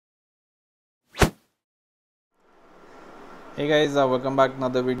Hey guys, welcome back to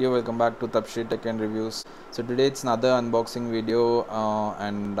another video. Welcome back to Tapshri Tech and Reviews. So today it's another unboxing video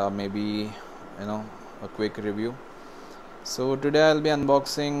and maybe a quick review. So today I'll be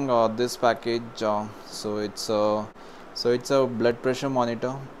unboxing this package. So it's a blood pressure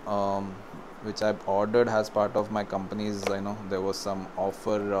monitor which I've ordered as part of my company's. There was some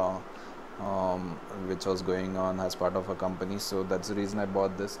offer which was going on as part of a company, so that's the reason I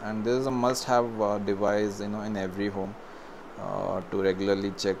bought this. And this is a must-have device in every home. To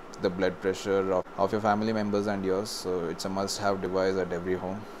regularly check the blood pressure of your family members and yours, so it's a must-have device at every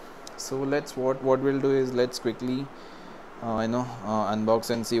home. So what we'll do is let's quickly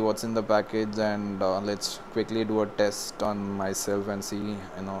unbox and see what's in the package, and let's quickly do a test on myself and see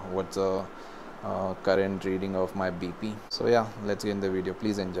what's the current reading of my BP. So yeah, let's get in the video.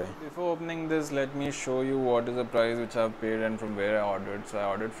 Please enjoy. Before opening this, let me show you what is the price which I've paid and from where I ordered. So I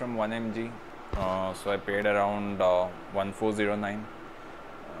ordered from 1mg. So I paid around 1409.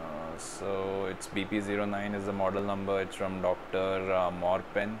 So it's BP09 is the model number. It's from Dr.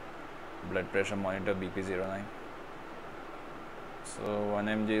 Morepen blood pressure monitor BP09. So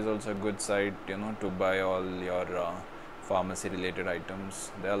 1mg is also a good site to buy all your pharmacy related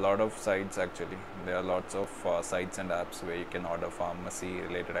items. There are a lot of sites actually. There are lots of sites and apps where you can order pharmacy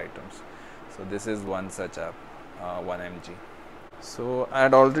related items. So this is one such app, 1mg. So I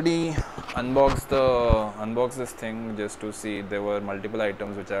had already unboxed this thing just to see. There were multiple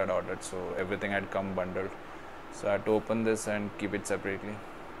items which I had ordered, so everything had come bundled. So I had to open this and keep it separately.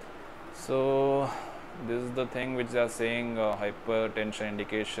 So this is the thing which they are saying: hypertension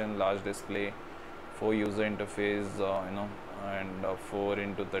indication, large display, 4 user interface, and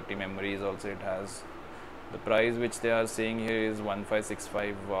 4x30 memories also it has. The price which they are saying here is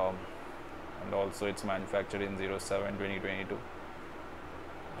 1565, and also it's manufactured in 07/2022.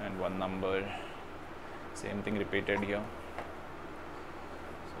 And one number, same thing repeated here.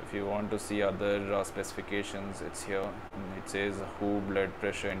 So if you want to see other specifications, it's here. It says WHO blood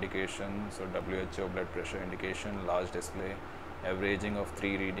pressure indication, so WHO blood pressure indication, large display, averaging of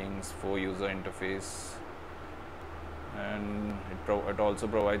 3 readings, 4 user interface, and it also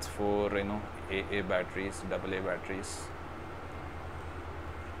provides 4 AA batteries, AA batteries.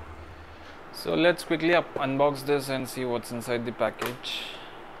 So let's quickly unbox this and see what's inside the package.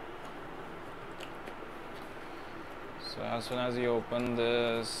 So as soon as you open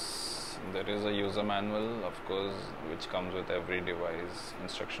this, there is a user manual, of course, which comes with every device.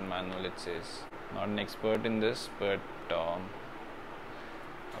 Instruction manual, it says. Not an expert in this, but I've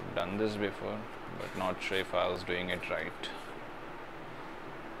done this before, but not sure if I was doing it right.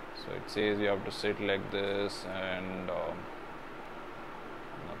 So it says you have to sit like this and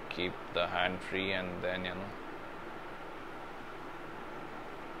keep the hand free, and then you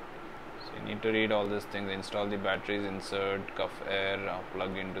need to read all these things. Install the batteries, insert cuff air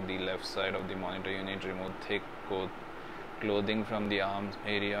plug into the left side of the monitor unit, remove thick clothing from the arms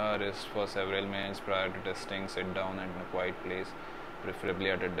area, rest for several minutes prior to testing, sit down in a quiet place,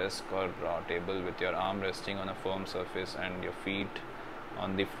 preferably at a desk or table with your arm resting on a firm surface and your feet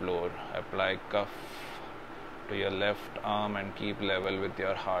on the floor. Apply cuff to your left arm and keep level with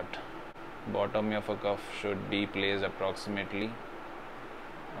your heart. Bottom of a cuff should be placed approximately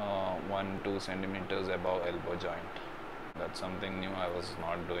 1-2 centimeters above elbow joint. That's something new. I was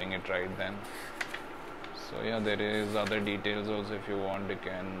not doing it right then. So yeah, there is other details also. If you want, you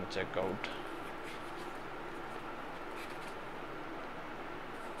can check out.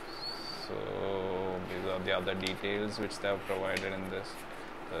 So these are the other details which they have provided in this.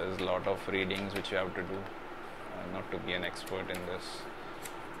 There is a lot of readings which you have to do. Not to be an expert in this,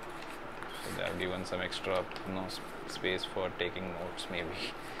 so they have given some extra space for taking notes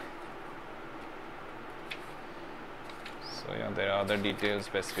maybe. So yeah, there are other details,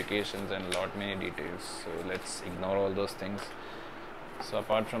 specifications, and lot many details, so let's ignore all those things. So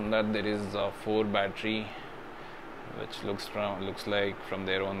apart from that, there is a 4 battery which looks like from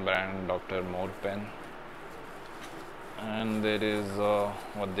their own brand, Dr. Morepen, and there is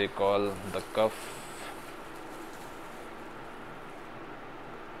what they call the cuff,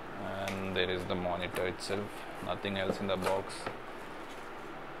 and there is the monitor itself, nothing else in the box,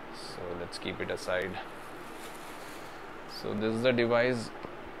 so let's keep it aside. So this is the device.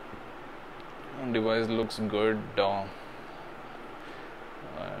 Device looks good, and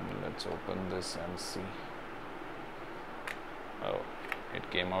let's open this and see. Oh, it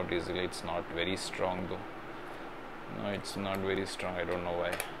came out easily. It's not very strong though. No, it's not very strong. I don't know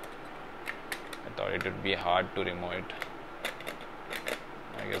why. I thought it would be hard to remove it.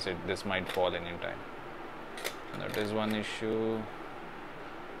 I guess this might fall anytime. That is one issue.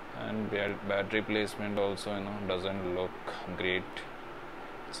 And battery placement also, doesn't look great.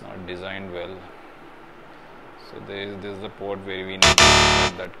 It's not designed well. So this is the port where we need to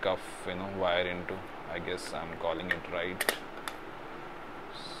put that cuff, wire into. I guess I'm calling it right.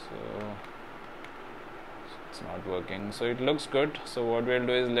 So it's not working. So it looks good. So what we'll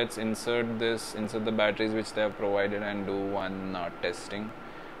do is let's insert the batteries which they have provided, and do one testing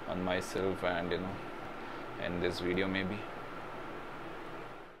on myself, and end this video maybe.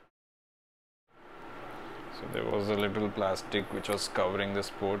 So there was a little plastic which was covering this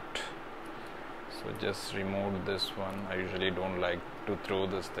port, so just removed this one. I usually don't like to throw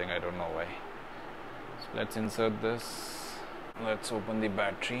this thing, I don't know why. So let's insert this. Let's open the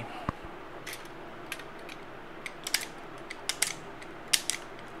battery.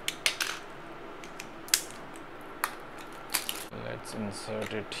 Let's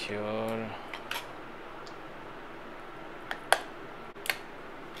insert it here.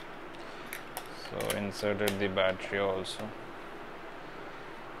 So inserted the battery also.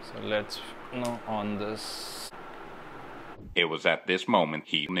 So let's on this. It was at this moment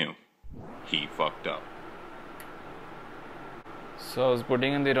he knew. He fucked up. So I was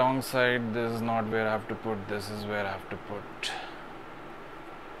putting in the wrong side. This is not where I have to put. This is where I have to put.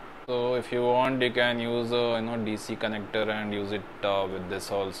 So if you want, you can use a DC connector and use it with this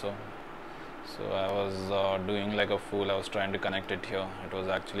also. So I was doing like a fool. I was trying to connect it here. It was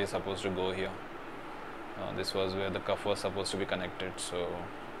actually supposed to go here. This was where the cuff was supposed to be connected. So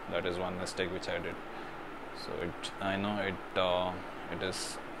that is one mistake which I did. So I know it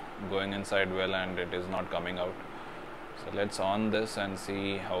is going inside well, and it is not coming out. So let's on this and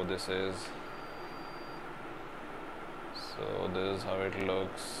see how this is. So this is how it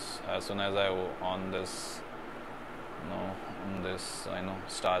looks. As soon as I on this,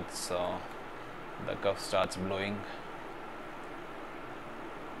 starts the cuff starts blowing.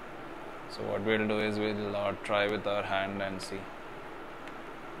 So what we'll do is we'll try with our hand and see.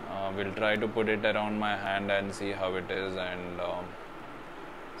 We'll try to put it around my hand and see how it is, and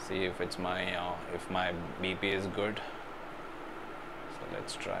see if it's if my BP is good. So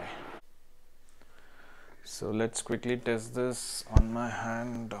let's try. So let's quickly test this on my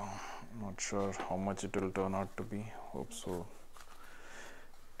hand. Not sure how much it will turn out to be. Hope so.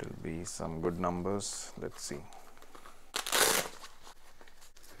 It will be some good numbers. Let's see.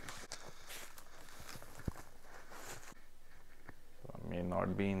 May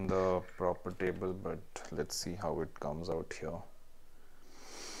not be in the proper table, but let's see how it comes out here.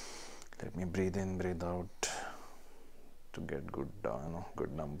 Let me breathe in, breathe out to get good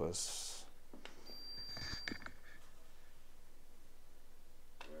good numbers.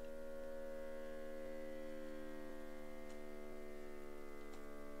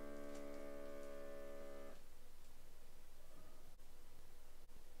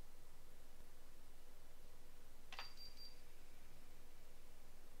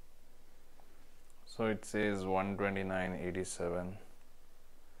 So it says 129.87.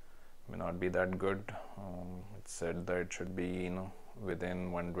 May not be that good. It said that it should be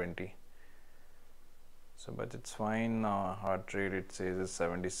within 120. So but it's fine. Heart rate it says is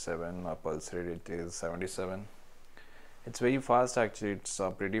 77. Pulse rate it is 77. It's very fast actually. It's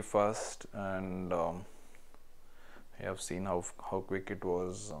pretty fast, and you have seen how quick it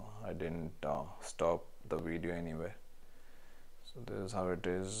was. I didn't stop the video anywhere. So this is how it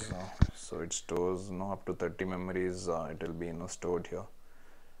is. So it stores up to 30 memories. It will be stored here.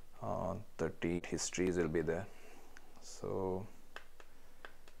 30 histories will be there. So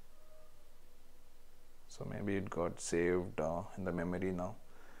maybe it got saved in the memory now.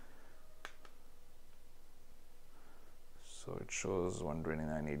 So it shows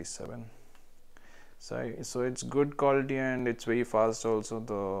 129.87. So it's good quality, and it's very fast also.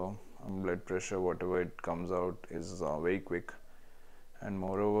 The blood pressure, whatever it comes out, is very quick. And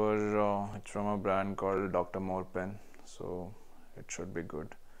moreover, it's from a brand called Dr. Morepen, so it should be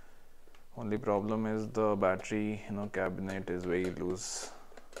good. Only problem is the battery cabinet is very loose.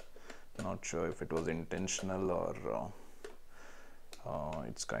 Not sure if it was intentional or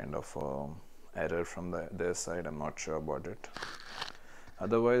it's kind of error from their side. I'm not sure about it.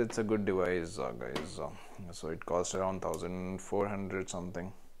 Otherwise it's a good device, guys. So it costs around 1,400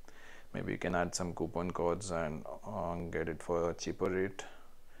 something. Maybe you can add some coupon codes and get it for a cheaper rate,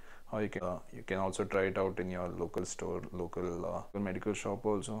 or you can also try it out in your local store, local medical shop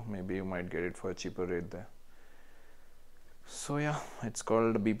also. Maybe you might get it for a cheaper rate there. So yeah, it's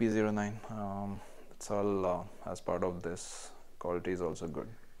called BP09. It's all as part of this. Quality is also good.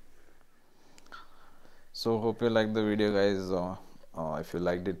 So hope you liked the video, guys. If you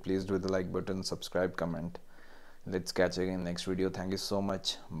liked it, please do the like button, subscribe, comment. Let's catch again in next video. Thank you so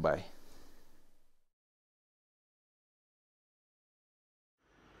much. Bye.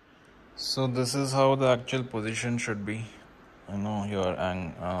 So this is how the actual position should be. Your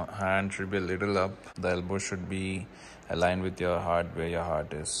hand should be a little up. The elbow should be aligned with your heart, where your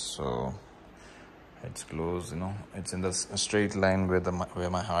heart is. So it's close. It's in the straight line where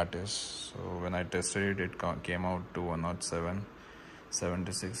my heart is. So when I tested it, it came out to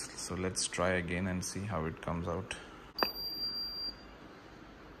 107.76. So let's try again and see how it comes out.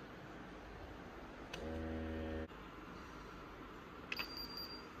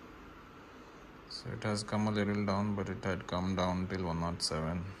 So it has come a little down, but it had come down till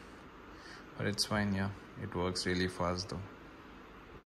 107. But it's fine, yeah. It works really fast though.